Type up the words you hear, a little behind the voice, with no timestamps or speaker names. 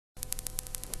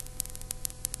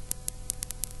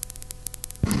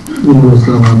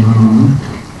Salamano,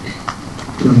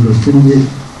 quando senti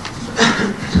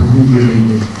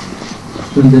Samudra,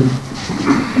 senti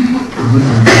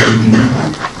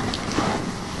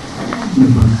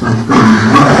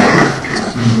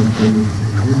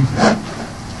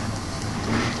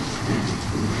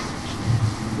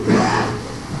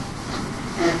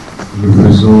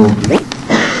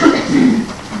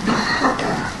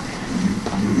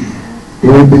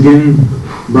we begin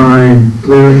by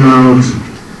clearing out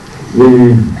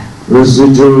the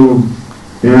residual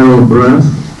air or breath,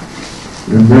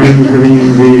 and then having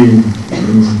the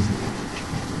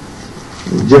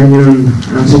genuine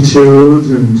attitude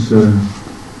and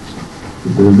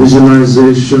the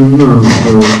visualization of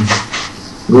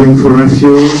going for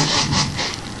refuge,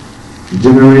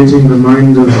 generating the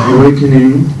mind of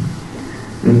awakening,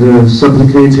 and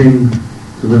supplicating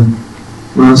to the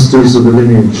masters of the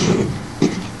lineage.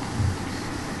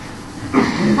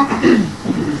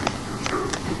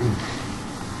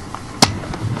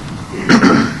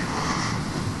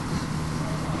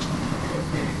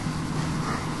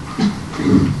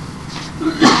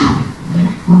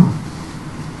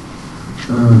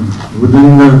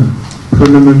 Within the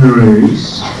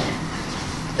preliminaries,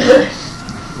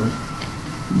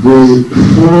 the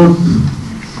fourth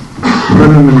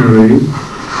preliminary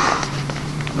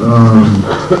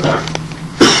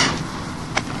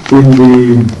in the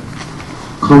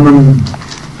common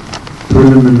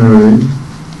preliminary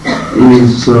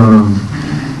is the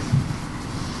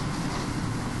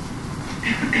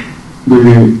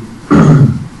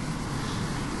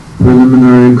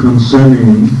preliminary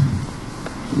concerning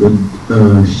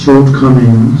the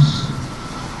shortcomings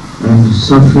and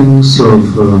sufferings of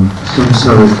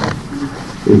samsaric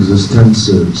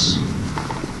existences.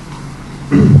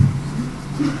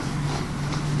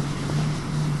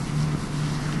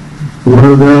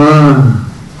 While there are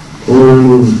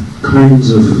all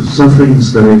kinds of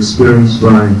sufferings that are experienced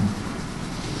by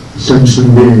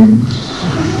sentient beings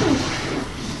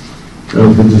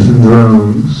of the different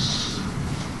realms,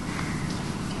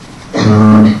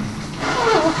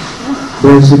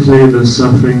 basically the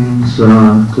sufferings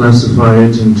are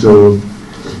classified into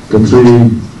the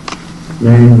three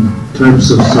main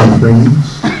types of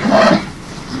sufferings.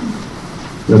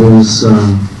 That is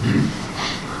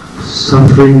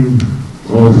suffering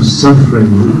of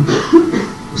suffering,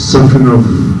 suffering of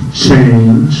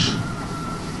change,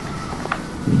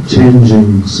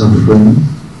 changing suffering,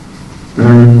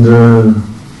 and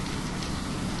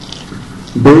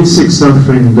basic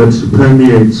suffering that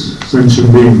permeates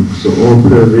sentient beings, so all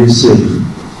pervasive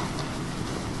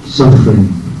suffering.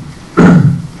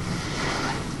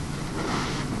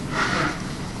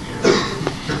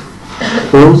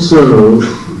 Also,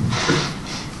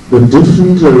 the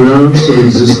different realms of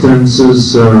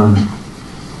existences are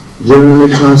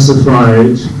generally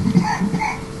classified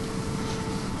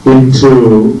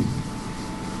into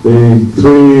the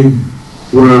three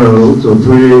worlds or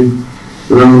three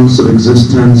realms of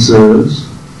existences.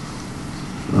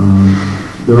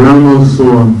 The realm of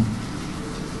form,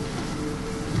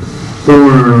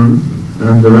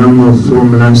 and the realm of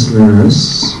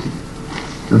formlessness,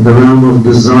 and the realm of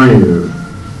desire.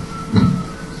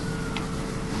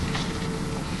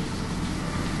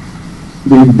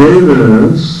 The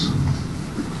devas,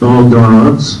 or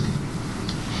gods,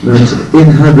 that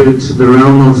inhabit the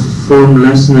realm of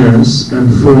formlessness and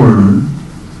form,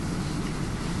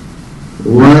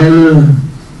 while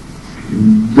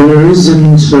there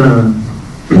isn't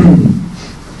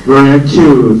very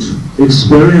acute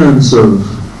experience of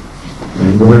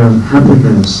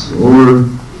happiness or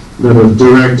that of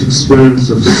direct experience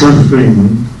of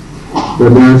suffering,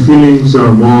 that their feelings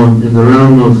are more in the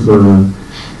realm of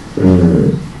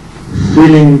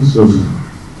feelings of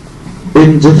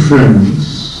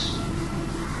indifference.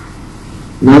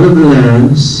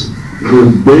 Nevertheless, the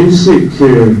basic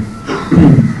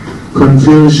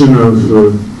confusion of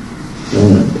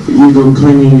ego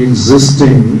clinging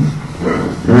existing,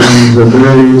 and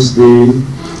there is the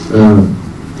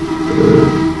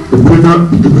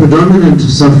predominant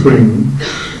suffering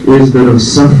is that of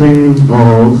suffering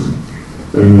of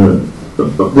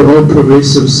the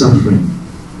all-pervasive suffering.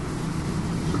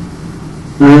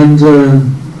 And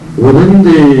within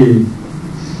the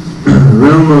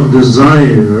realm of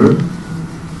desire,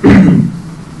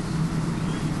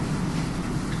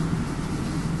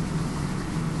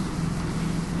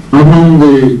 among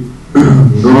the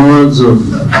gods of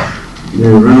the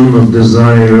realm of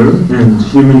desire and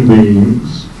human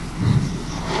beings,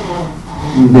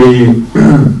 the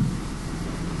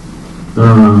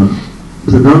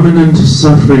predominant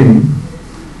suffering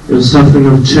is suffering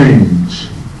of change,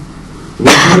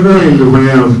 whatever in the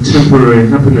way of temporary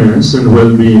happiness and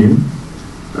well-being,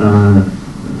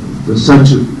 such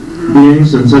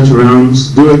beings in such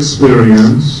realms do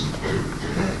experience,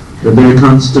 that they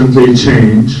constantly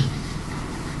change,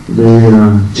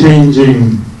 the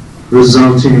changing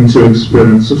resulting into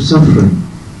experience of suffering.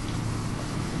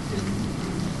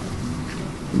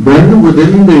 Then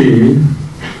within the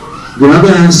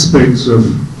other aspects of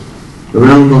the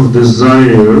realm of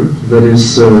desire, that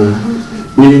is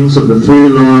beings of the three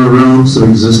lower realms of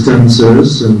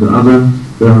existences and the other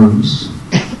realms,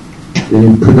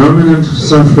 the predominant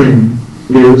suffering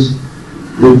is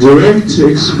the direct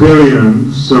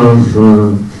experience of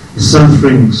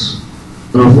sufferings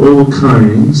of all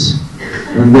kinds,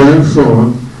 and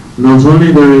therefore not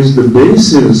only there is the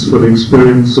basis for the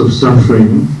experience of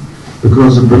suffering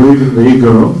because of belief in the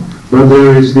ego, but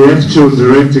there is the actual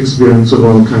direct experience of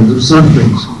all kinds of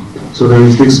sufferings. So there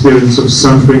is the experience of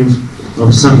suffering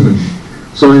of suffering.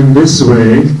 So in this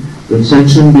way, the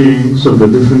sentient beings of the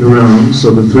different realms,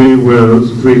 of the three worlds,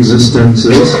 the three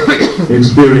existences,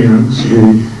 experience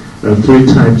the three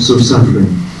types of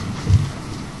suffering.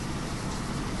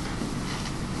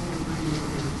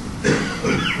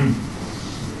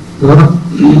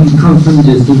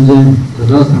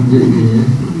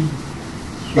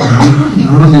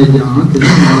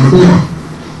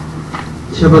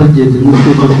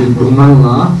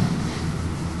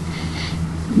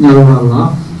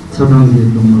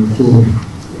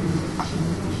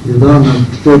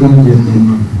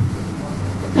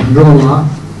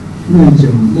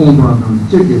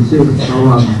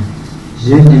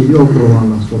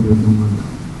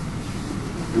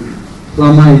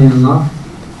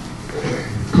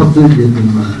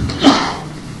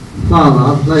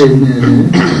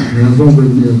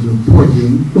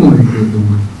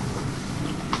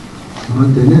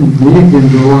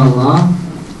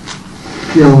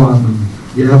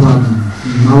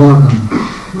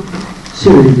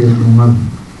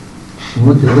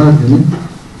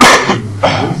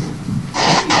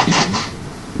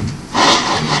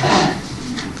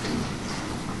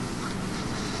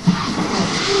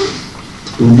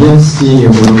 Merci à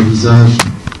vos visages.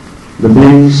 The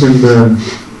beings in the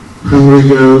hungry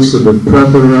girls of the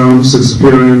proper realms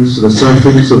experience the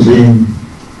sufferings of being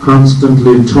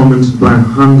constantly tormented by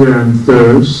hunger and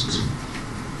thirst.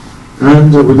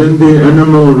 And within the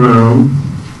animal realm,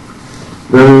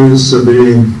 there is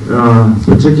the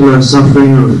particular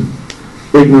suffering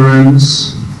of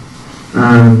ignorance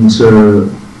and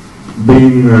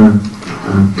being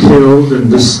killed and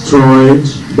destroyed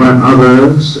by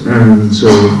others, and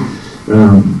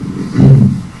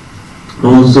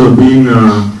also being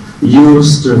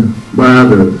used by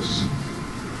others.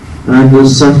 And the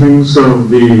sufferings of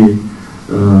the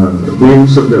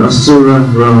beings of the Asura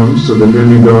realms, of the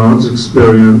demigods,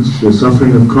 experience the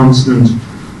suffering of constant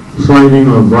fighting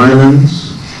or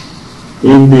violence.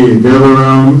 In the Deva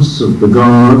realms of the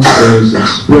gods, there is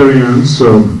experience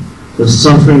of the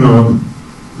suffering of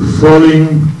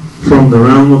falling from the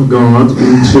realm of God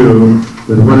into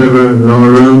whatever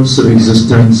lower realms of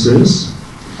existences.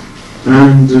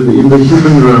 And in the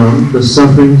human realm, the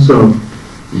sufferings of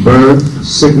birth,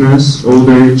 sickness, old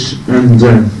age, and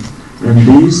death. And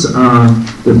these are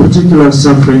the particular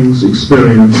sufferings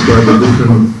experienced by the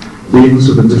different beings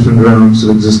of the different realms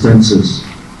of existences.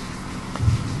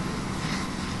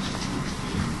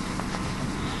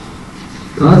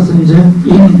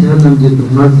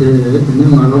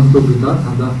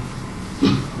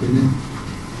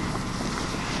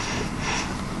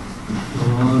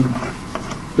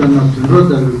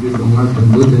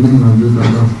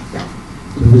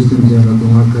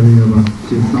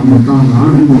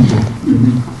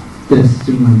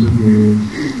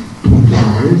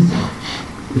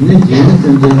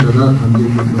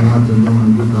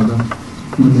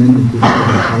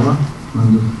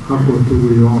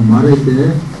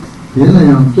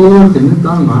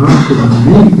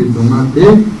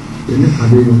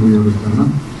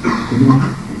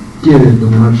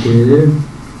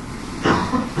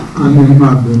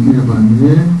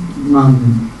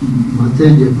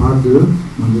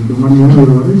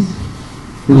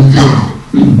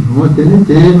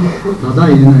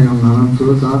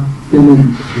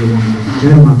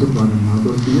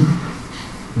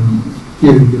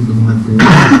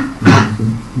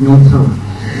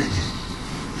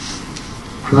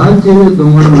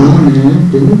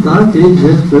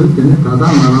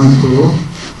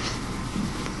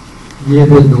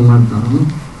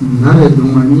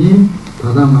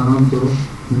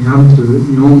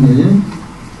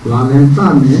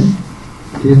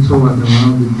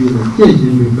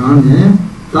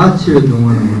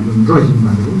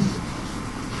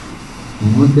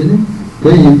 Tene,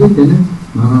 Tayende, Tene,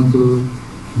 Maranto,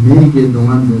 Mege,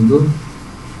 Domandendo,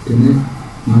 Tene,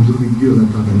 Mandu video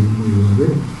that are in the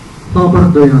way. Papa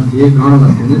Doyan, Ghana,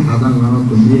 Tene, Tadan,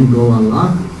 to me, go a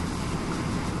lot.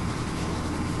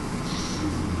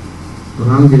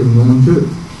 Range Lonju,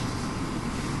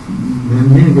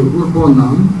 Menge,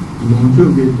 Urbanam, Lonju,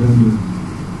 get them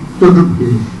to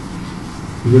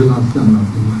you're not done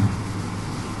nothing.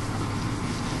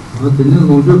 Then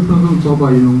Lonju from Soba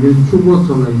Young, Chubo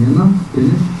Solayana,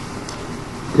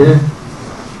 then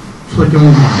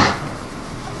Sojong,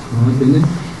 then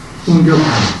Sunjo,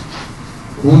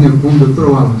 only from the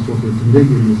Troa, so that they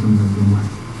give you some of the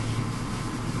mind.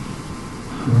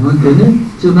 Then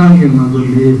Chidang will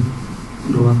be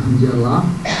Rotanjala,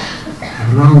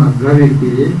 Rama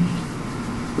Gravity,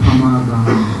 Hamada,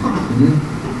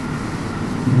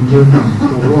 Newton,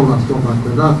 Rola Soba, the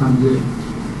Kanji,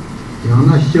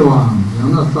 Yana Shiva,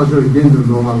 Yana Sajo again to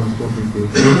Rola Soba,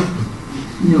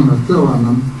 Yana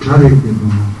Savanam, Gravity.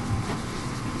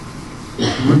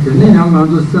 Then young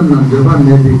understand that the one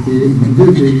meditate,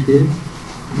 meditate,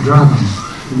 Dragon,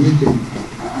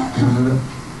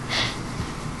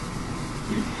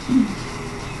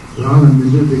 Rana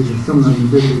meditate, some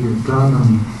meditate, Dragon,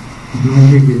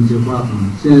 Dungi in Japan,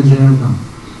 Senjana,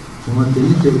 what they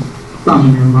need. Some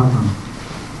in Batam.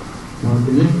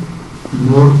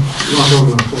 More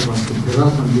Wahola Soba,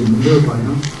 Terras and the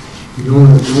Mudapayam, you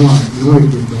know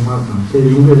it is the Matan. Say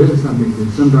you get something, the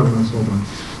Sandra Soba.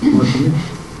 What in it?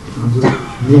 And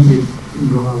make it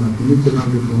Rohala, Nichilan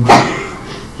before.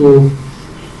 So,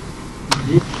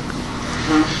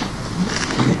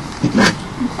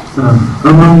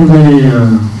 among the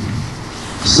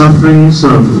sufferings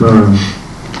of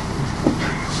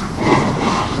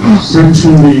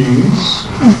sentient beings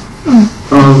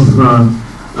of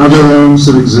other realms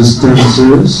of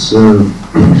existences,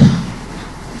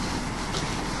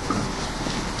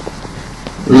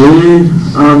 we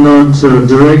are not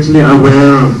directly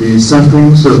aware of the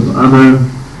sufferings of other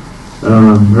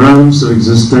realms of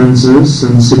existences,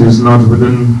 since it is not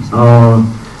within our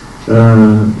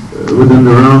within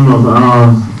the realm of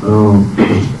our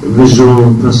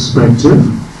visual perspective,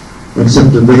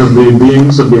 except that of the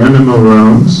beings of the animal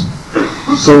realms.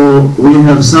 So we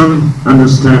have some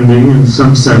understanding and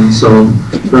some sense of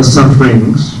the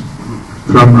sufferings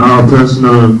from our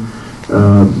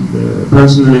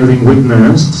personally having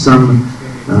witnessed some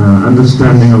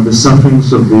understanding of the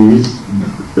sufferings of the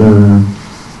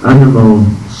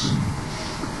animals.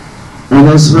 And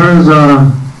as far as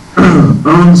our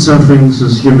own sufferings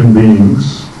as human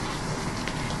beings,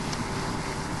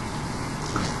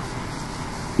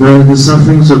 the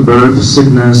sufferings of birth,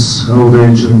 sickness, old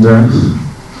age and death.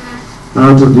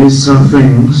 Out of these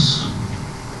sufferings,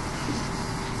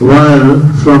 while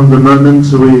from the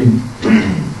moment we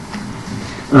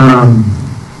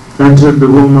entered the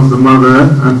womb of the mother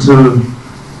until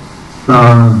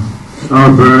our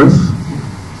birth,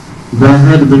 there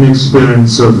had been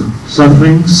experience of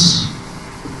sufferings,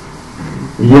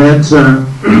 yet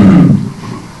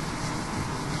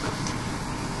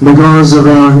because of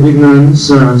our ignorance,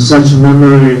 such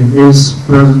memory is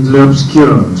presently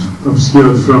obscured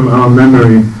from our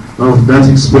memory of that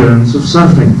experience of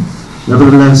suffering.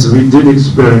 Nevertheless, we did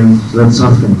experience that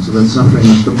suffering, so that suffering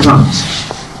is the past.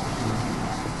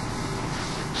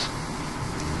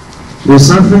 The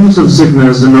sufferings of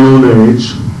sickness and old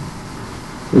age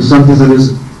is something that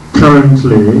is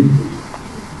currently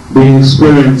being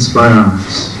experienced by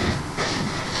us,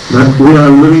 that we are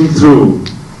living through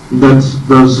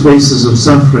those phases of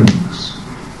sufferings.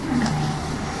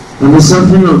 And the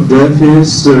suffering of death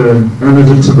is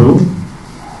inevitable,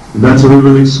 that we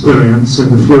will experience in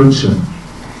the future.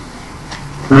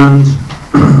 And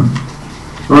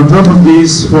on top of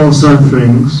these four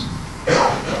sufferings,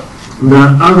 there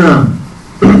are other,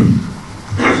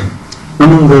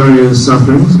 among various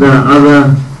sufferings, there are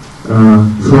other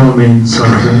four main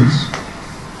sufferings.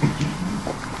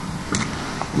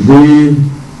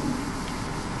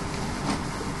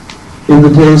 In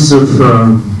the case of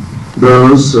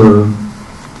those who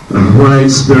are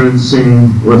experiencing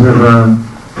whatever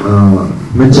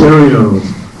material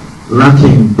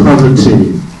lacking,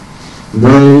 poverty,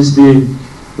 there is the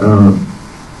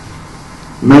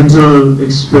mental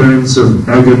experience of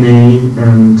agony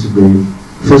and the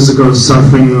physical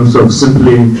sufferings of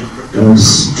simply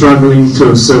struggling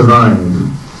to survive.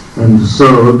 And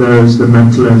so there is the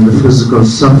mental and the physical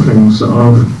sufferings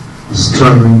of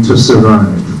struggling to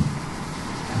survive.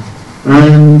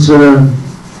 And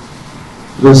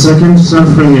the second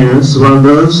suffering is, while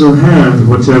those who have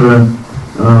whatever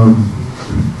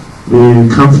the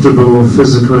comfortable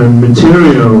physical and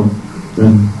material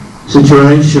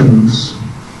situations,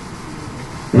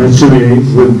 actually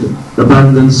with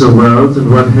abundance of wealth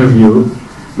and what have you,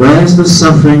 there's the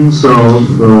sufferings of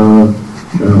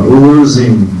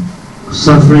losing,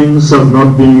 sufferings of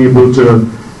not being able to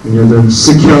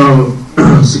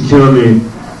securely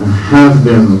have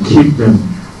them, or keep them.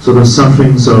 So the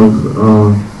sufferings of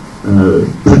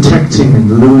protecting and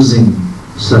losing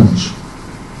such.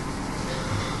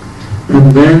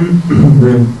 And then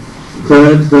the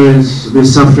third, there is the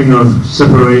suffering of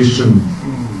separation.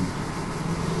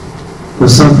 The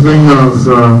suffering of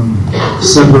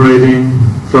separating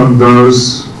from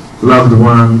those loved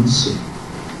ones,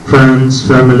 friends,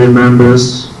 family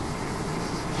members,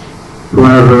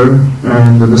 whoever,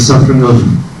 and the suffering of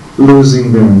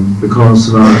losing them because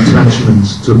of our attachment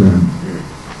to them.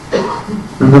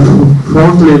 And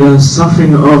fourthly, the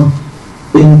suffering of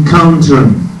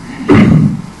encountering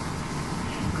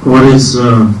what is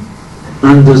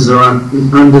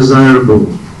undesirable,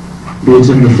 be it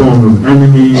in the form of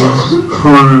enemies,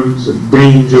 harms,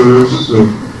 dangers,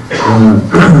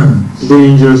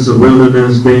 dangers of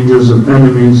wilderness, dangers of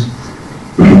enemies,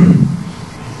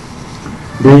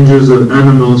 dangers of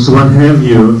animals, what have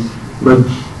you, but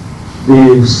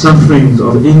the sufferings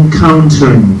of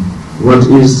encountering what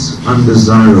is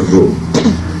undesirable.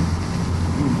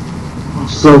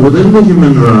 So within the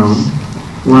human realm,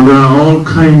 well, there are all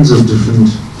kinds of different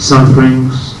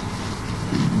sufferings,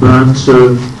 but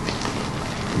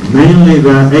mainly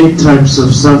there are 8 types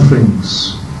of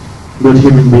sufferings that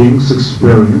human beings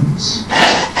experience.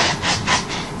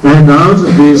 And out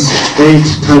of these 8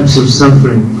 types of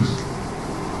sufferings,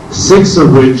 6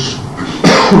 of which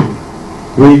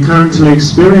we currently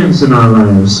experience in our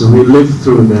lives, so we live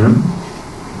through them,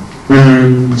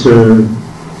 and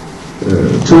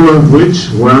 2 of which,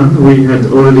 one we had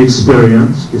already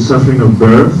experienced, the suffering of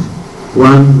birth,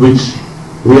 one which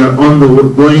we are on the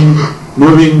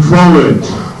moving forward,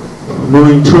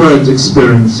 moving towards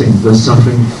experiencing the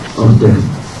suffering of death.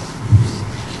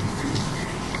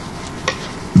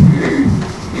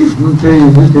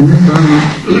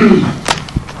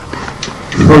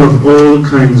 Full of all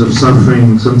kinds of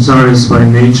suffering. Samsara is by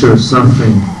nature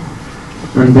suffering,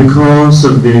 and because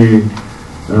of the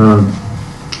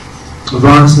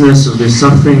vastness of the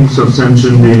sufferings of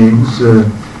sentient beings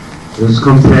is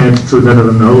compared to that of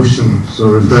an ocean,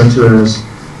 so referred to as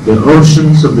the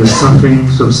oceans of the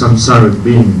sufferings of samsaric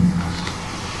beings.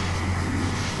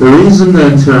 The reason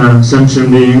that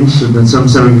sentient beings in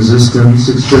samsaric existence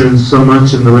experience so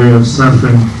much in the way of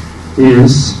suffering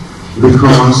is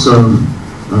because of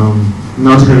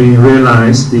not having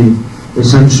realized the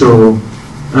essential,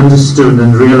 understood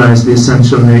and realized the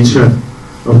essential nature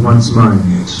of one's mind.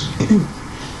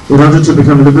 In order to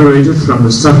become liberated from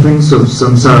the sufferings of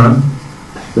samsara,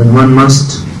 then one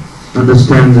must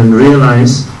understand and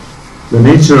realize the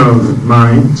nature of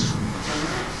mind.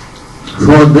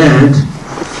 For that,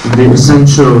 the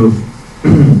essential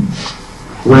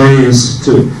way is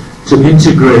to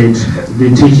integrate the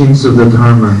teachings of the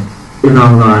Dharma in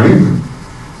our life,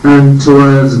 and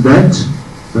towards that,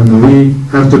 then we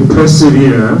have to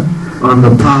persevere on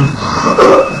the path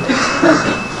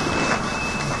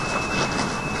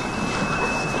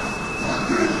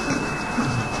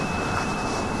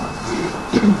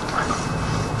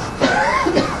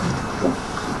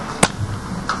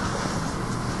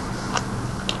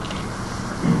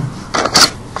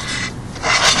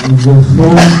The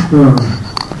fourth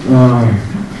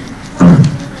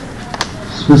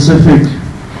specific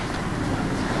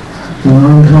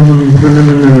uncommon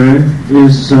preliminary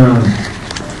is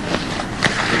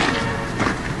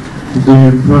the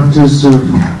practice of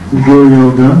Guru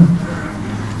Yoga,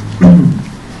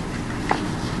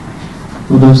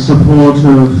 with the support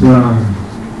of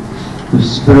the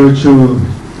spiritual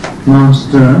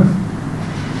master.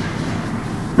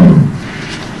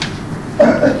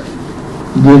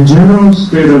 The general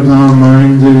state of our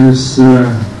mind is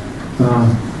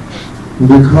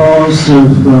because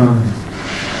of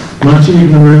much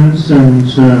ignorance and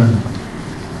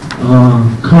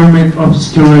karmic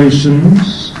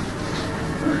obscurations,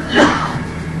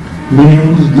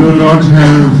 beings do not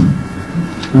have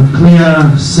a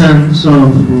clear sense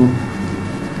of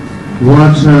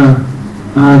what are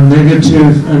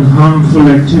negative and harmful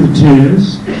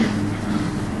activities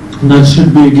that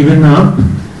should be given up,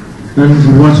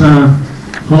 and what are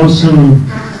wholesome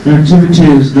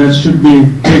activities that should be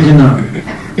taken up.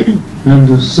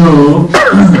 And so,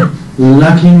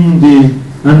 lacking the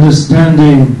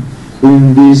understanding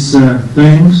in these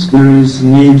things, there is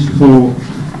need for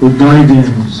the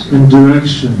guidance and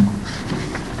direction.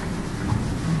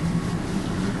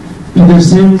 At the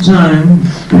same time,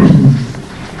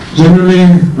 Generally,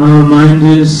 our mind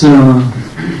is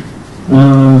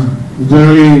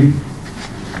very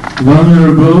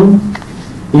vulnerable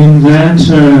in that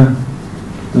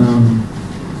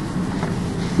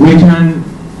we can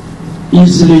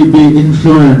easily be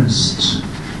influenced,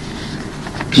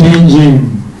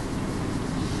 changing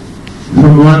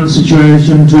from one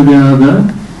situation to the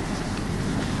other.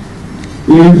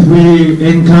 If we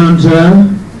encounter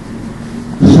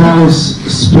false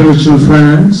spiritual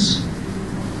friends,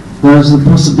 there's the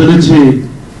possibility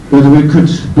that we could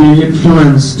be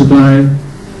influenced by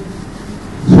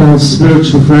false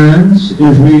spiritual friends.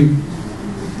 If we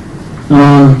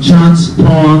chance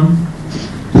upon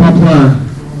proper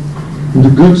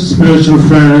and good spiritual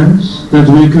friends, that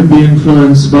we could be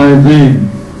influenced by them.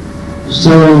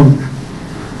 So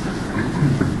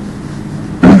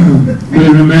we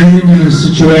remain in a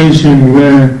situation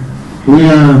where we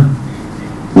are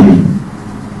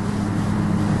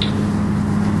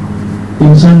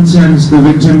in some sense the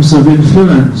victims of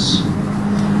influence.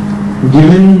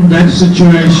 Given that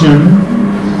situation,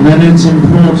 then it's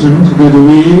important that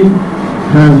we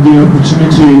have the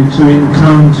opportunity to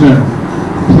encounter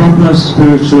proper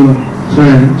spiritual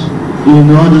friend in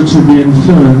order to be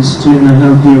influenced in a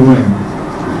healthier way.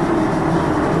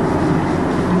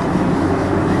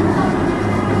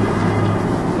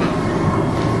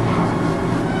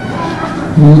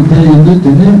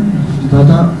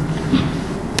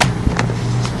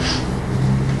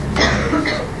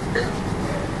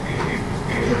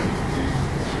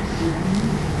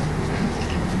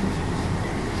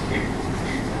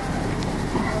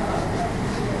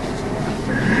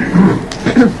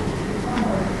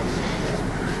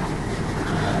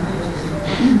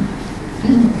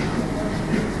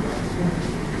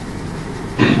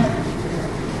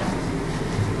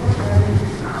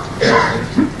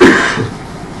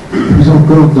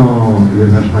 Encore dans le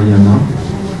Vajrayana,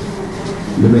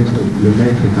 le maître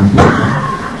est important,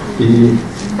 et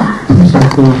plus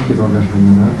encore que dans le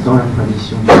Vajrayana, dans la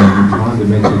tradition du Mahamudra, le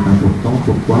maître est important.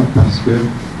 Pourquoi? Parce que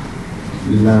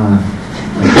la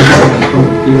compréhension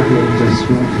et la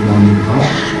réalisation du Mahamudra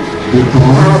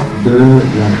dépend de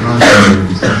la grâce,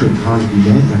 cette grâce du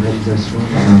maître. La réalisation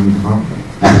du Mahamudra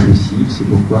est possible, c'est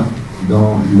pourquoi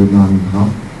dans le Mahamudra,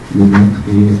 le maître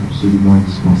est absolument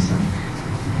indispensable.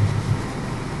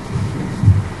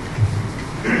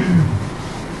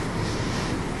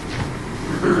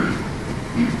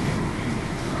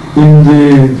 In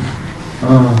the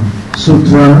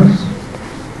sutras,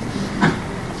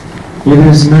 it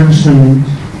is mentioned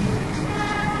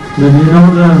that in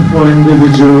order for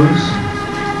individuals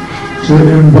to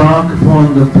embark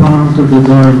upon the path of the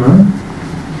Dharma,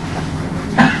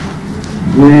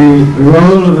 the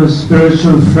role of a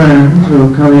spiritual friend or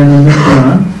Kalyana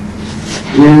Mitra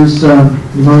is the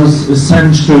most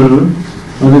essential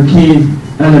or the key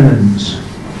element.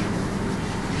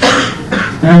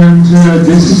 And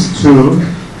this is true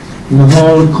in the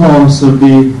whole course of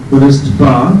the Buddhist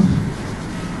path,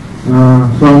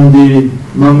 from the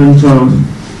moment of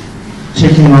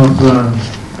taking of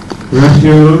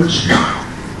refuge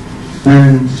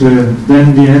and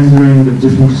then the entering the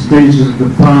different stages of the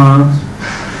path,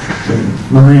 the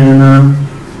Mahayana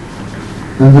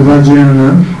and the Vajrayana,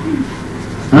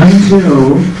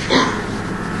 until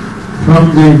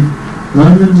from the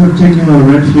moment of taking a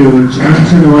refuge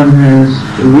until one has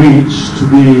reached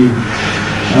the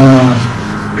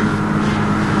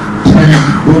 10th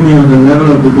bhumi on the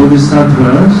level of the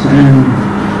bodhisattvas, and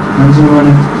until one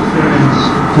experiences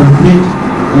complete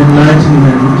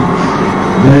enlightenment,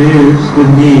 there is the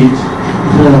need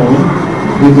for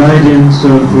the guidance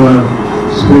of a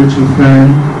spiritual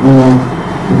friend or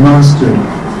the master.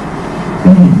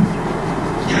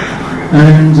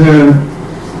 And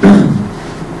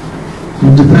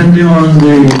depending on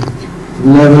the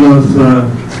level of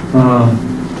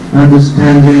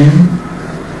understanding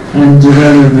and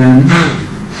development,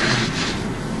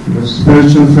 the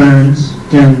spiritual friends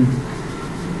can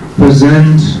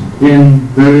present in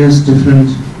various different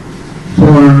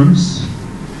forms,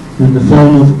 in the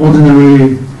form of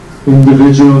ordinary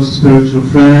individual spiritual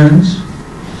friends,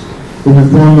 in the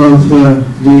form of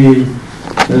the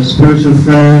spiritual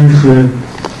friends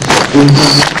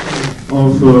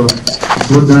of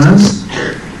Buddhas,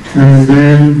 and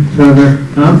then further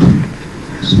up,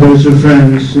 spiritual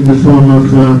friends in the form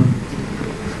of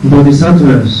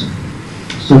bodhisattvas.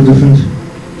 So different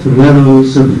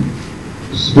levels of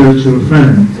spiritual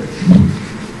friend.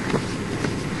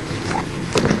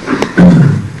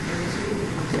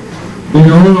 In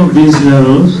all of these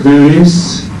levels, there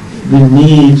is the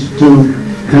need to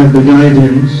have the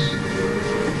guidance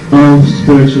of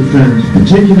spiritual friends,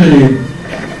 particularly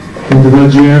in the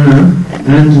Vajrayana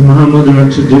and Mahamudra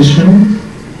tradition,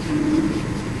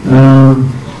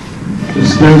 a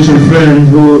spiritual friend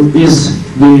who is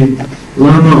the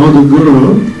Lama or the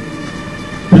Guru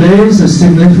plays a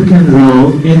significant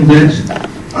role in that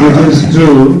it is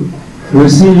through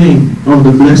receiving of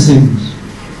the blessings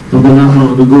of the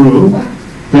Lama or the Guru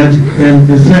that can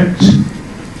affect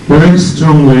very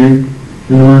strongly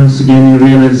in one's gaining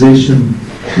realization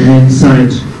and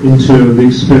insight into the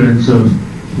experience of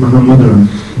Mahamudra.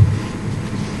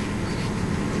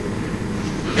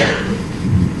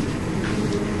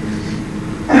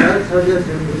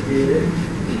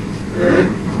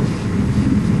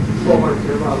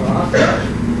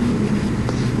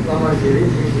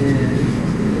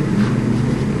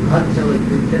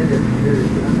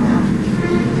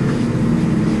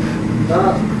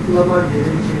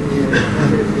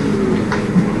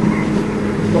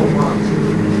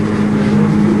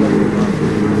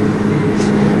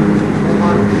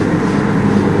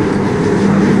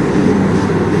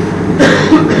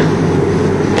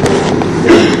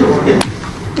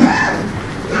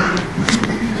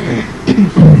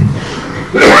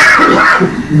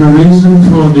 The reason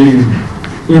for the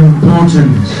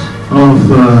importance of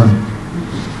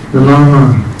the Lama,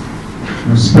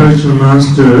 a spiritual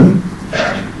master,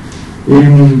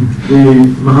 in the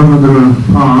Mahamudra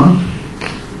path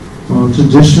or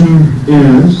tradition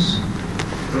is,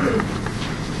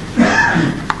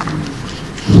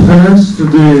 first,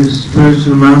 the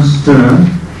spiritual master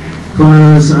who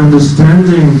has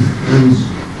understanding and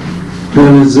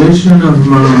realization of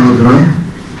Mahamudra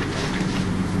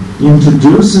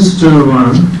introduces to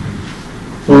one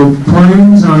or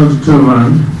points out to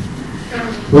one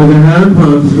with the help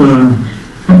of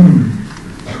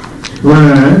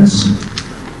words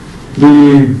the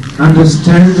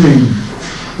understanding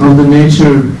of the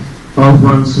nature of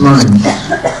one's mind.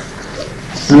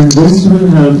 And this will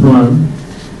help one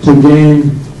to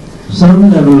gain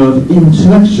some level of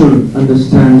intellectual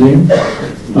understanding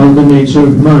of the nature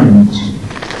of mind.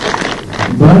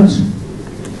 But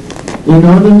in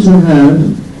order to have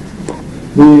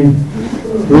the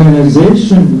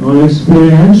realization or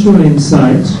experiential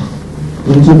insight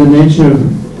into the nature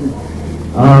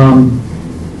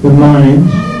of the mind,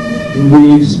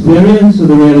 the experience of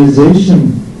the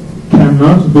realization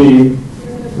cannot be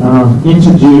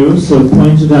introduced or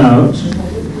pointed out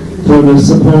through the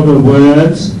support of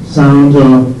words, sound,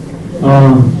 or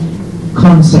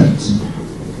concepts.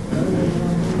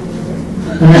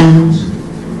 And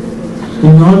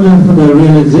in order for the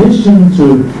realization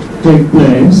to take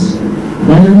place,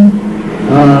 then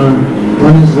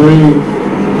one is very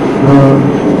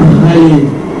highly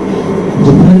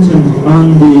dependent on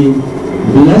the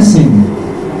blessing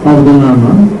of the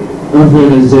Lama of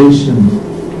realization.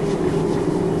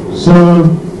 So,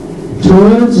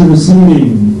 towards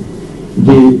receiving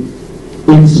the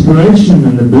inspiration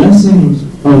and the blessings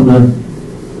of the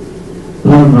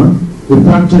Lama, the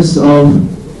practice of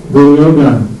Guru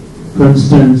Yoga, for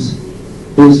instance,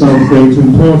 is of great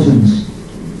importance.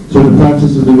 So the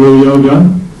practice of the Guru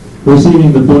Yoga,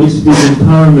 receiving the Bodhisattva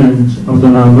empowerment of the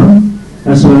Lama,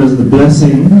 as well as the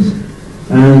blessings,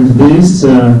 and this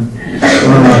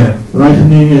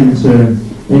ripening and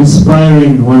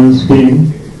inspiring one's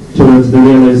being towards the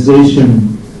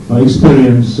realization or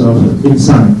experience of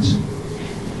insight.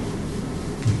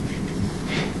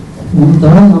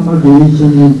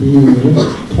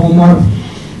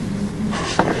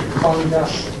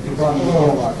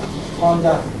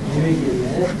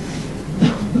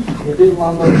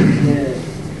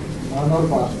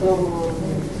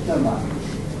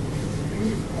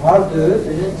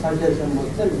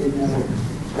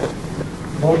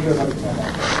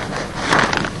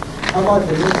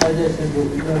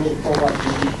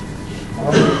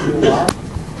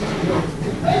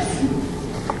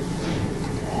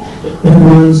 In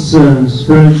one's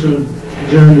spiritual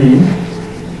journey,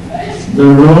 the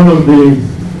role of the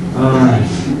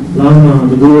Lama,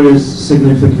 the Guru, is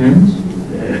significant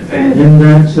in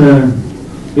that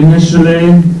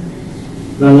initially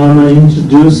the Lama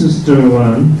introduces to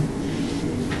one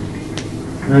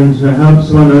and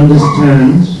helps one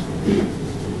understand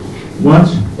what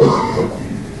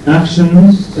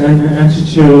actions and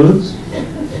attitudes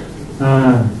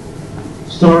are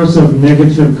source of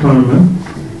negative karma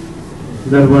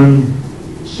that one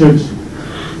should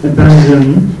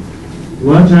abandon,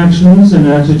 what actions and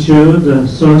attitudes are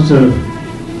source of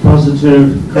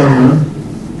positive karma,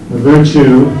 a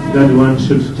virtue that one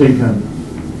should take up.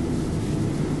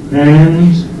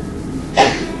 And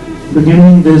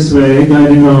beginning this way,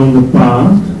 guiding along the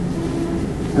path,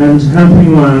 and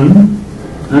helping one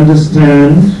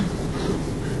understand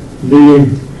the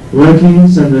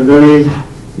workings and the very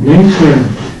nature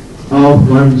of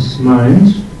one's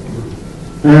mind,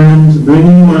 and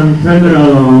bringing one further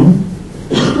along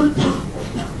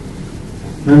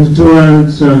and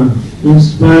towards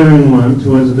inspiring one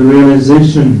towards the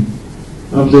realization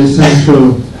of the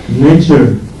essential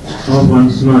nature of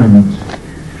one's mind.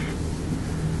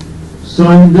 So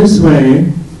in this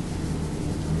way,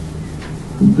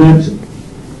 that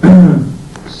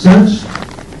such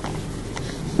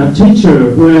a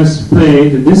teacher who has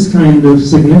played this kind of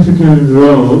significant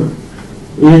role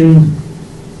in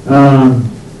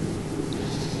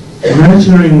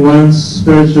nurturing one's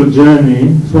spiritual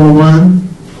journey, for one,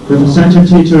 that such a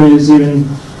teacher is even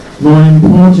more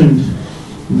important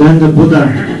than the Buddha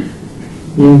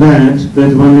in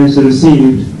that one has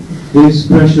received this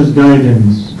precious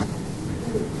guidance.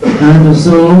 And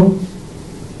so,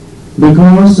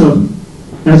 because of,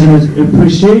 as an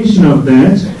appreciation of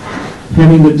that,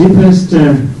 having the deepest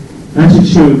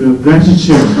attitude of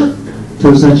gratitude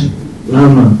to such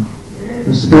Lama,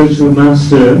 a spiritual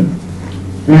master,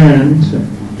 and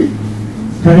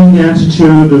having the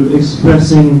attitude of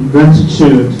expressing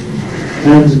gratitude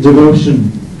and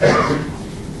devotion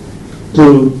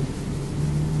to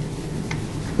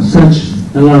such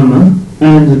a Lama,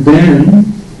 and then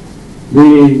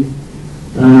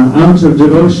out of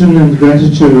devotion and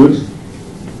gratitude,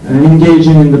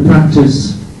 engaging in the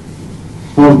practice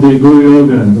of the Guru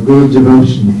Yoga, the Guru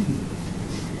devotion.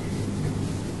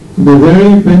 The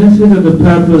very benefit of the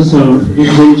purpose of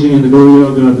engaging in the Guru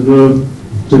Yoga, the Guru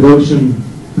devotion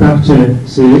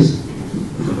practice is,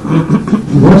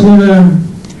 whatever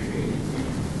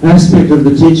aspect of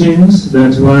the teachings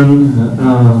that one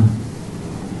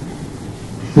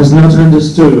has not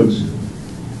understood,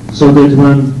 so that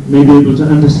one may be able to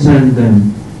understand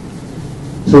them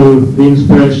through the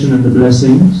inspiration and the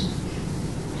blessings.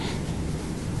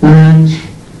 And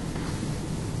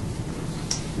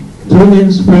through the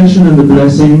inspiration and the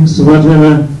blessings,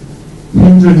 whatever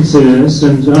hindrances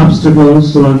and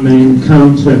obstacles one may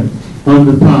encounter on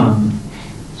the path,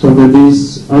 so that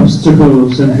these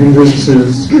obstacles and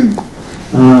hindrances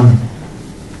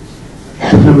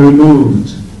become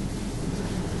removed.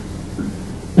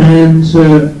 And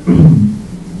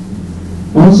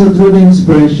also through the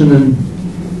inspiration and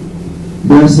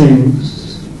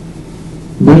blessings,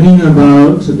 bringing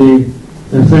about the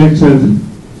effect of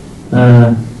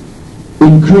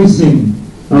increasing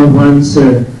of one's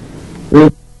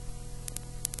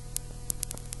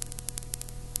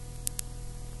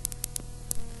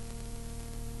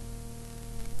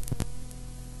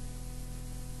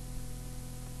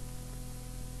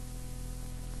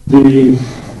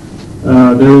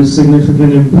there is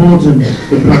significant importance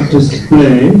the practice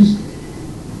plays.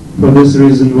 For this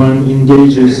reason, one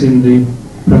engages in the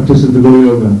practice of the Guru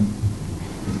Yoga.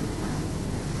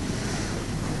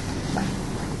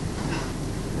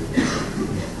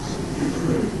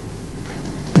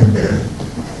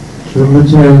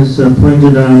 Rinpoche has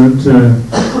pointed out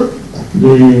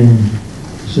the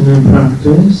Shinran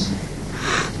practice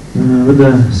with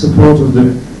the support of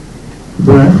the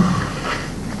breath.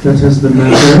 That has the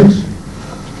method,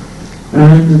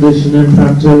 and the Shinran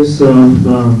practice of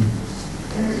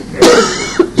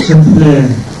simply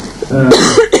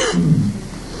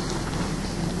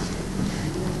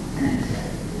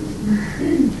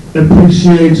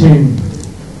appreciating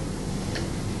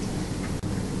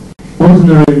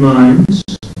ordinary minds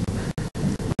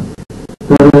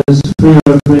that is free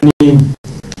of any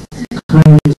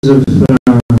kinds of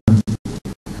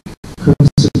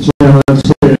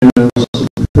conceptualities,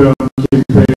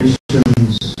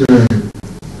 preoccupations,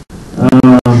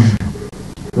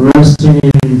 resting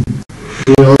in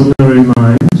the ordinary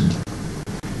mind.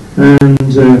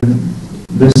 And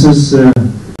this is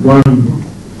one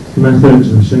method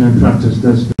of Shinran practice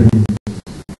that's been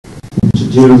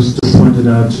introduced or pointed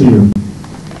out to you.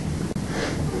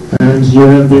 And you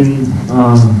have been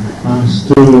asked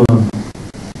to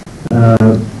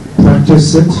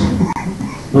practice it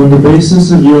on the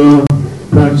basis of your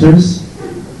practice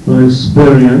or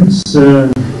experience,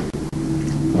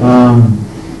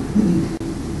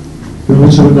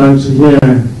 which I would like to hear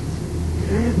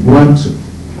what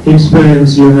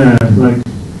experience you have, like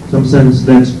some sense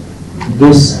that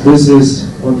this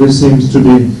is, or this seems to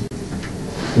be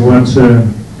what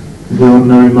the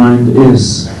ordinary mind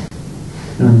is.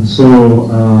 And so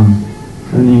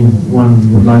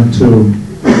anyone would like to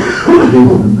give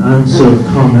an answer or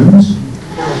comment,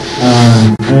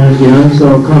 and the answer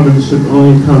or comment should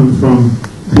only come from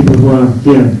people who are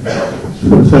here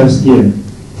for the first year.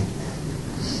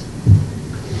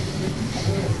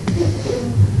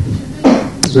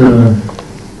 So,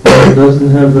 one doesn't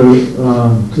have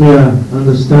a clear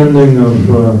understanding of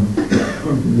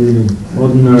the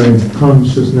ordinary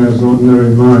consciousness,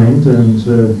 ordinary mind, and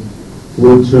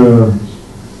would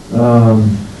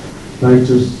like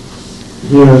to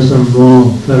hear some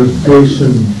more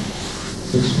clarification,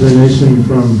 explanation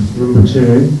from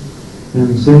Rinpoche.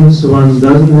 And since one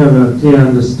doesn't have a clear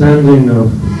understanding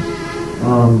of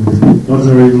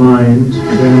ordinary mind,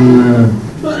 then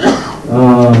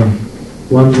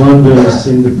one wonders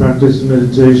in the practice of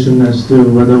meditation as to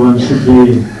whether one should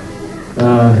be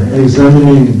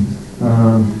examining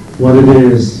what it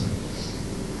is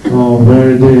or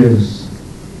where it is,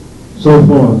 so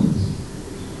forth.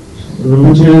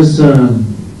 Rinpoche's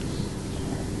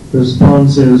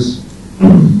response is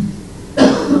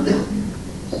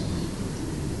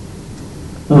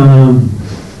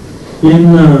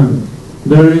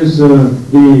there is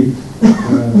the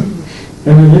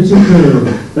analytical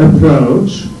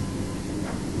approach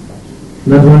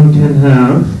that one can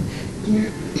have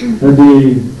at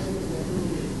the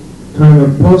time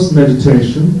of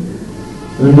post-meditation,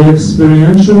 and the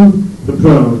experiential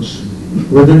approach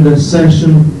within the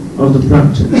session of the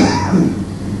practice.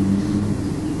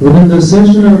 Within the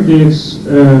session of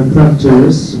the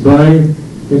practice, by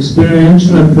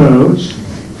experiential approach,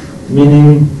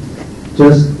 meaning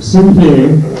just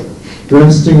simply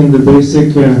resting in the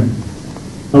basic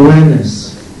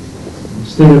awareness,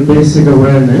 state of basic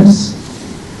awareness,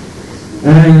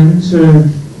 and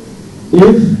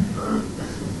if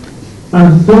a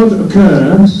thought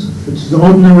occurs which is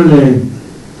ordinarily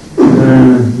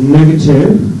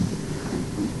negative,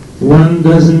 one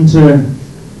doesn't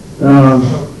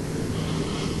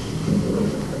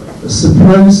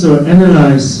suppress or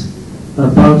analyze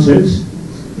about it,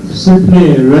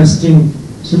 simply resting,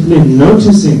 simply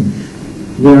noticing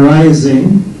the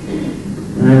arising,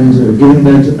 and given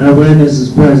that awareness is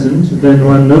present, then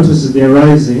one notices the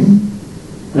arising,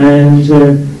 and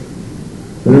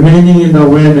remaining in the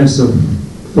awareness of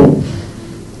thought.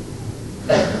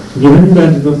 Given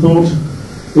that the thought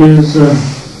is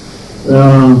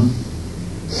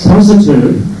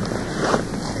positive,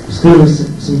 still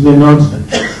simply not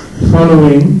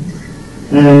following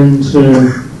and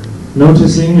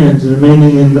noticing and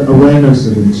remaining in the awareness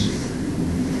of it.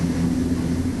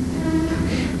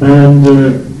 And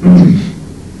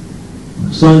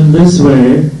so in this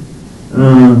way,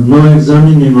 no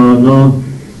examining or no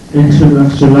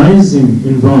intellectualizing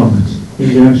involved in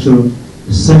the actual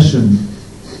session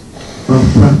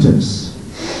of practice.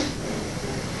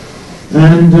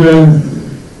 And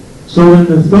so when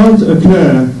the thoughts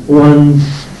occur, one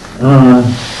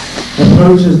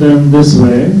approaches them this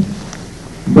way.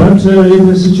 But in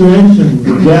a situation,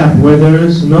 the gap where there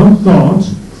is no thought,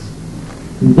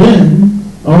 then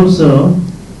also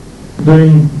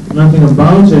doing nothing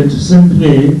about it,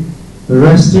 simply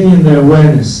resting in the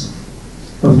awareness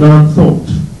of non-thought.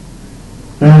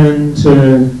 And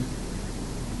so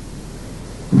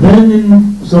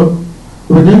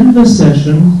within the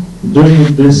session, doing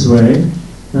it this way,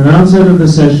 and outside of the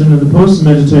session, in the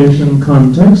post-meditation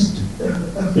context,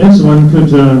 yes, one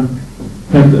could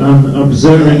have an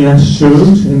observing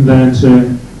attitude in that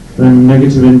when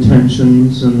negative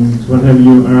intentions and what have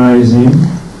you arising,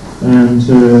 and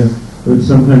with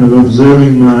some kind of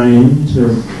observing mind,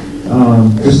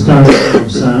 discarding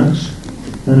of such,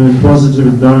 and when positive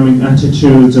and dharmic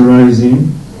attitudes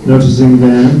arising, noticing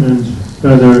them and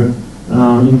further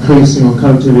increasing or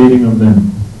cultivating of them.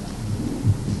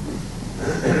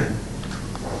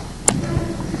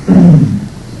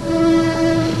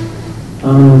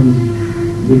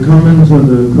 The comment or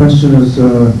the question is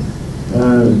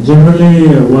generally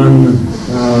one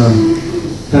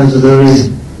has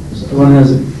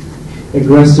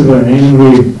aggressive or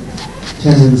angry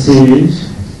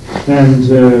tendencies, and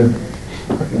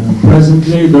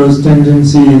presently those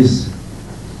tendencies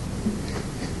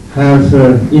have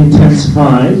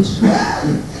intensified,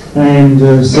 and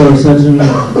so such an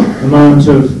amount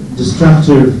of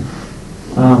destructive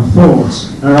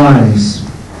thoughts arise.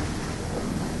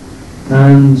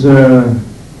 And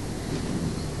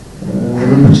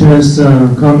Rinpoche's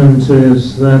comment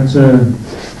is that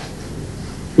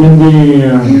in the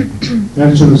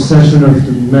actual session of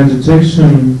the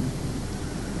meditation,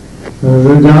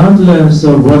 regardless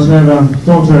of whatever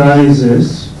thought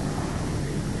arises,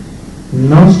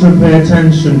 not to pay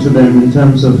attention to them in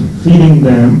terms of feeling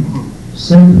them,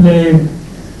 simply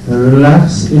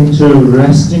relax into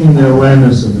resting in the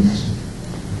awareness of it.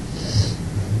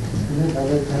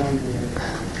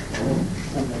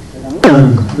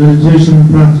 Meditation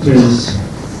practice,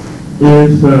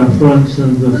 if for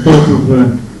instance the thought of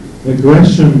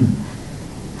aggression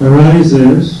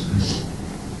arises,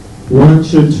 one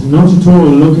should not at all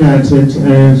look at it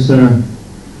as an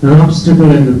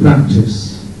obstacle in the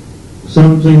practice,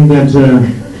 something that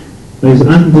is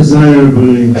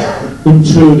undesirably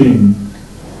intruding.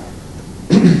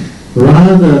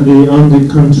 Rather, on the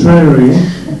contrary,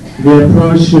 the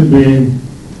approach should be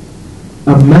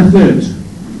a method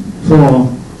for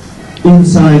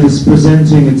insight is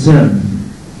presenting itself.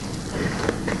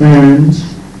 And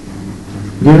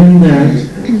given that,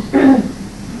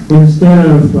 instead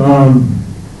of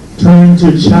trying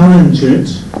to challenge it,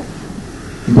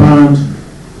 but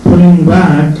pulling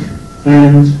back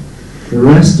and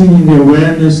resting in the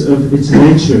awareness of its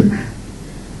nature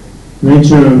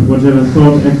of whatever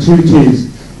thought activities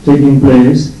taking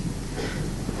place,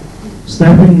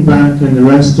 stepping back and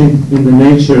resting in the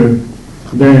nature,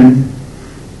 then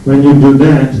when you do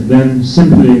that, then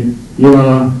simply you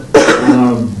are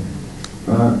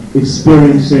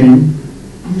experiencing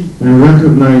and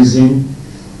recognizing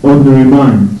ordinary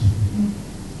mind.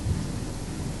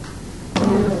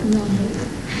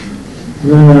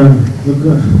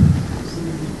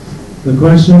 The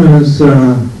question is,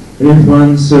 if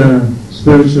one's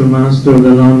spiritual master, the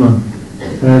Lama,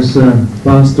 has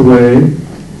passed away,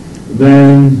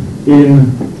 then in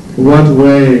what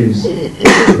ways,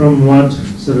 from what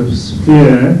sort of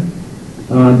sphere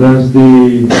does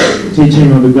the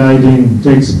teaching or the guiding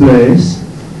takes place,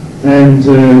 and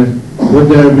would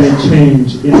there be a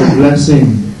change in the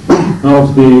blessing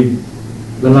of the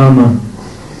Lama?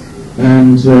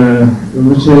 And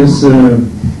which is a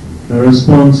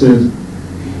response is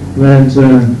that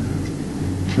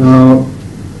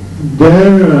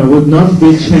there would not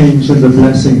be change in the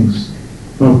blessings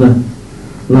of the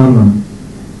Lama,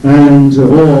 and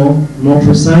or more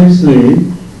precisely,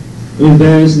 if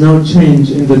there is no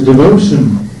change in the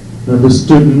devotion of the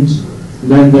student,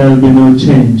 then there will be no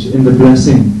change in the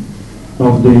blessing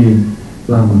of the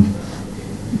Lama.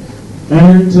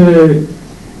 And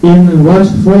in what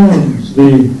forms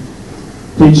the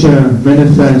teacher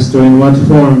manifests, or in what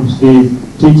forms the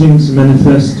teachings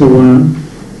manifest to one,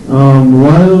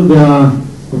 while there are,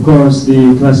 of course,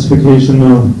 the classification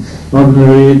of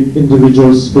ordinary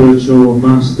individual spiritual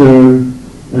master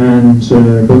and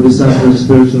bodhisattva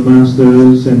spiritual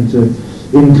masters and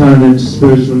incarnate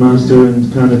spiritual master and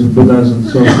incarnate Buddhas and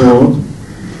so forth,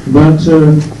 but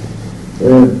on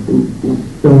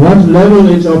what level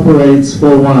it operates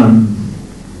for one,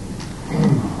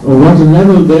 or what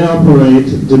level they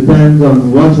operate, depends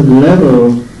on what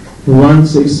level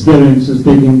one's experience is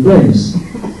taking place,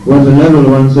 what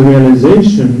level one's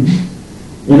realization,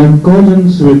 in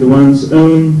accordance with one's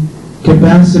own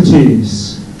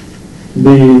capacities,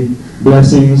 the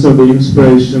blessings of the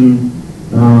inspiration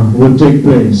would take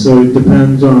place. So it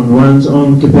depends on one's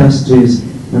own capacities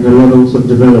and the levels of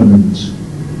development.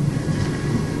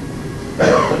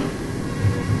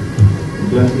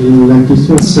 La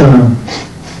question,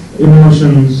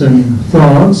 emotions and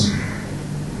thoughts,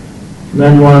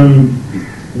 then one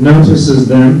notices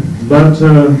them, but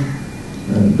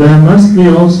there must be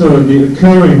also the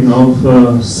occurring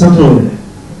of subtle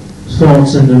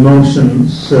thoughts and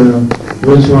emotions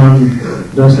which one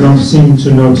does not seem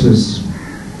to notice.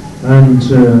 And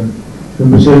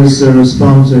Rinpoche's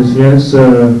response is, yes,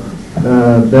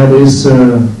 that is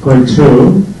quite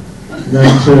true,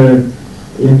 that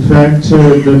in fact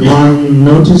that one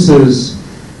notices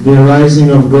the arising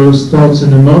of gross thoughts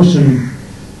and emotion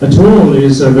at all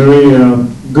is a very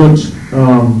good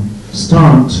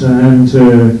start and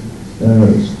so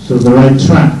the right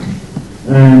track,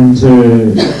 and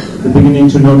the beginning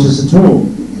to notice at all.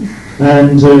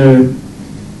 And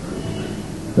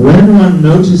when one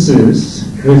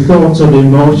notices the thoughts or the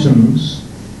emotions,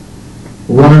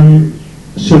 one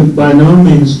should by no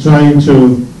means try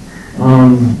to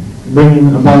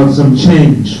bring about some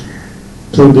change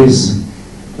to these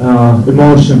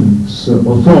emotions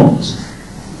or thoughts.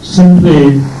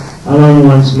 Simply allow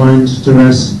one's mind to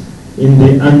rest in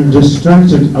the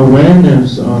undistracted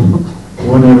awareness of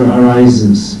whatever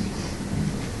arises.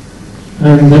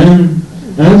 And then,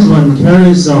 as one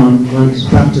carries on one's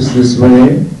practice this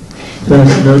way,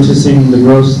 first noticing the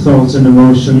gross thoughts and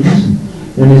emotions,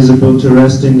 and is able to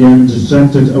rest in the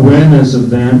undistracted awareness of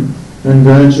them, and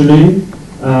gradually,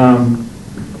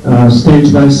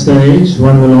 stage by stage,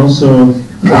 one will also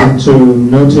come to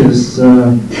notice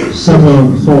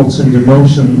subtle thoughts and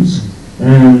emotions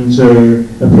and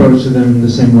approach them in the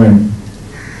same way.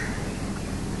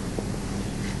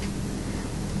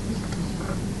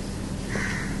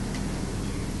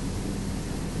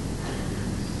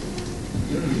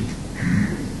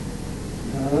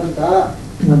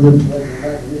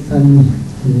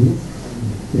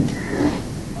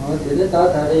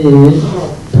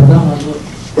 Tata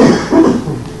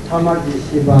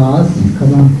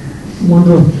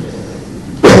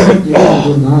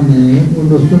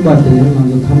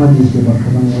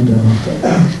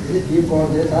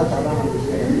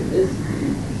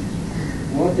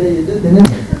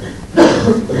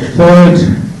Third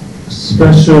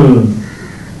special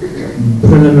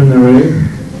preliminary,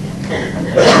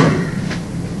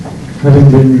 having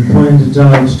been pointed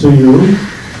out to you,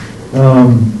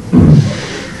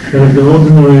 that the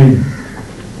ordinary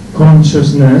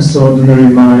consciousness, ordinary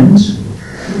mind,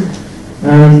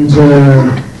 and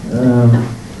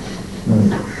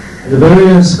the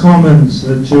various comments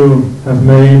that you have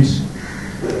made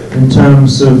in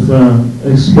terms of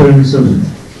experience of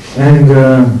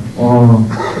anger or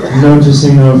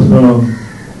noticing of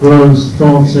gross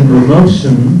thoughts and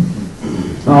emotion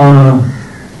are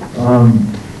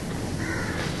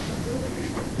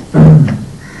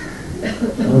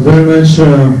very much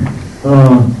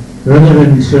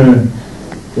relevant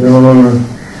or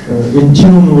in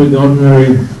tune with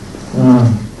ordinary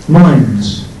mind.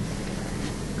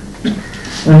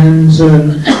 And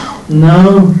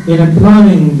now, in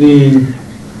applying the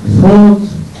fourth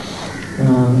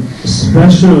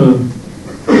special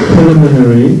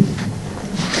preliminary,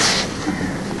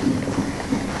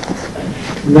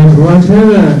 that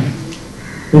whatever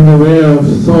in the way of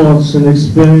thoughts and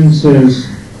experiences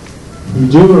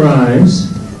do arise,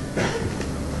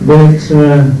 that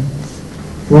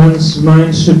one's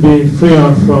mind should be free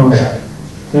of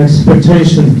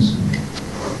expectations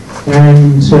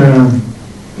and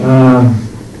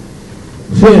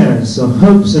fears or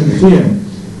hopes and fears,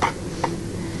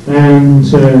 and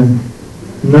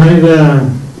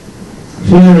neither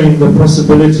fearing the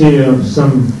possibility of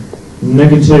some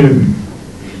negative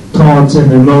thoughts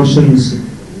and emotions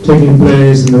taking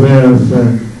place in the way of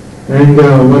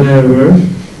anger or whatever,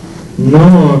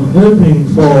 nor hoping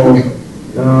for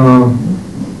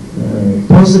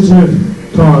positive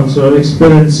thoughts or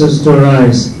experiences to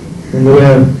arise in the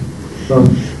way of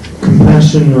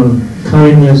compassion or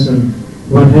kindness and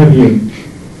what have you.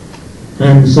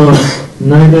 And so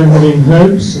neither having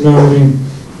hopes, nor having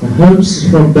hopes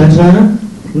for better,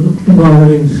 nor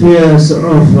having fears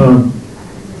of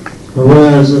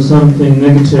words or something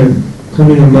negative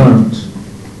coming about.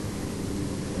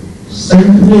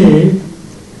 Simply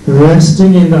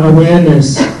resting in the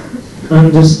awareness,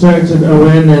 undistracted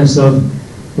awareness of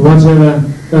whatever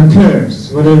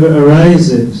occurs, whatever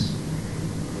arises.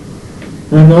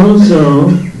 And also,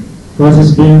 what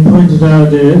is being pointed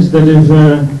out is that if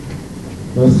a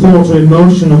thought or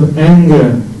emotion of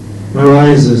anger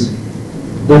arises,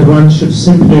 that one should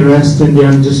simply rest in the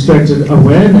undistracted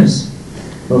awareness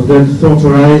of that thought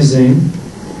arising,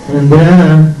 and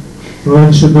there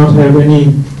one should not have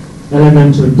any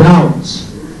element of doubt,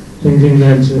 thinking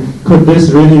that could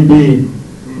this really be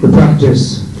the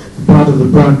practice, part of the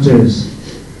practice,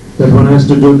 that one has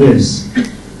to do this.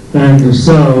 And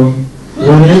so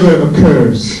whatever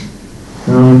occurs,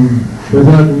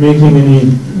 without making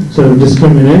any sort of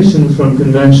discrimination from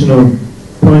conventional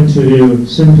point of view,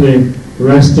 simply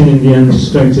resting in the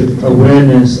undistracted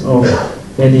awareness of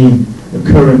any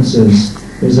occurrences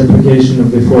is application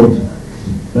of the fourth,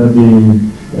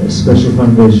 the special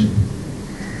foundation.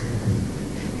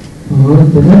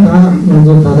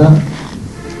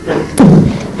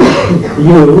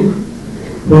 You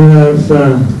who have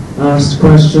asked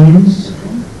questions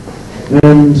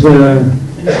and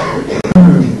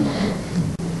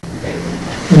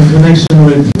in connection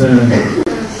with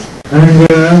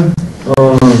anger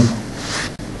or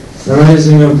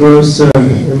arising of gross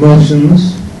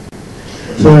emotions,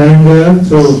 through anger,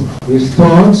 through these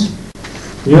thoughts,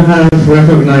 you have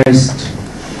recognized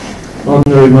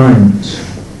ordinary mind.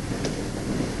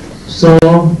 So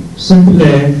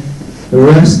simply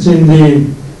rest in the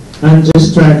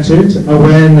undistracted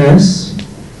awareness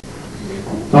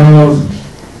of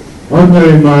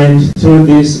ordinary mind through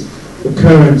these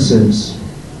occurrences.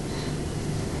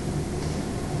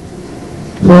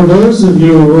 For those of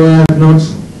you who have not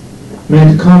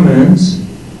made comments,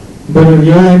 but if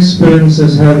your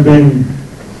experiences have been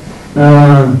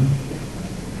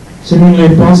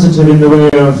seemingly positive in the way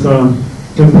of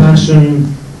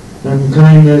compassion and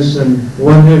kindness and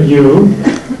what have you,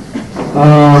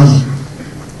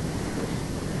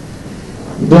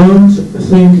 don't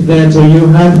think that you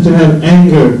have to have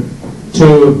anger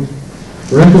to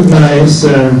recognize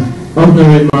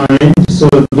ordinary mind, so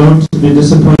don't be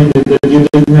disappointed that you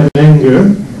didn't have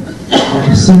anger.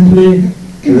 Simply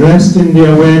rest in the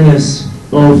awareness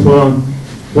of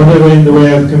whatever in the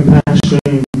way of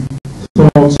compassion,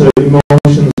 thoughts or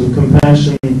emotions of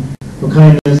compassion or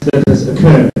kindness that has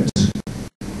occurred.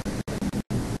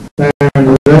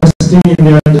 resting in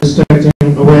the undistracting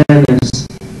awareness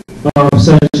of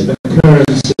such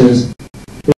occurrences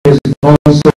is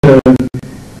also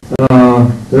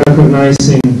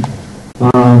recognizing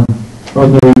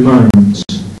ordinary mind.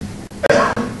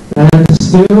 And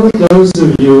still, those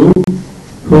of you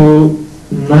who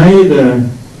neither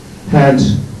had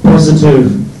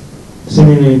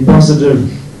seemingly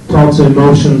positive thoughts and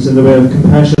emotions in the way of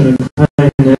compassion and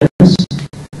kindness,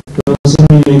 or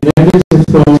seemingly negative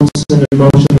thoughts and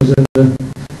emotions in the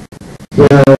way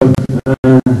of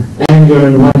anger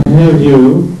and what have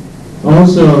you,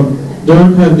 also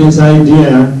don't have this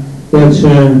idea that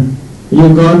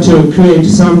you got to create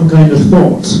some kind of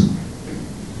thought,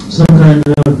 some kind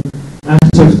of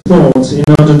active thought in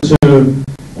order to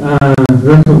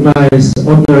recognize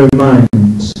ordinary mind.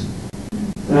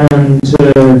 And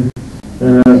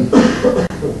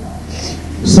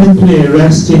simply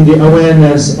rest in the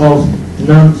awareness of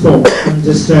non-thought,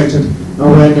 undistracted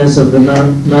awareness of the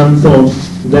non-thought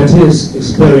that is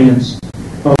experience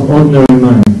of ordinary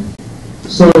mind.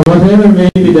 So whatever may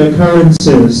be the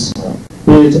occurrences,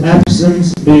 be it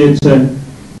absence, be it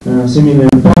seemingly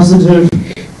positive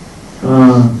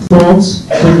thoughts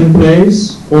taking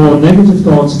place, or negative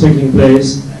thoughts taking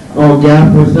place, or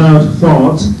gap without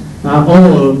thought, are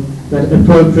all that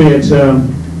appropriate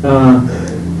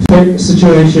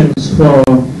situations for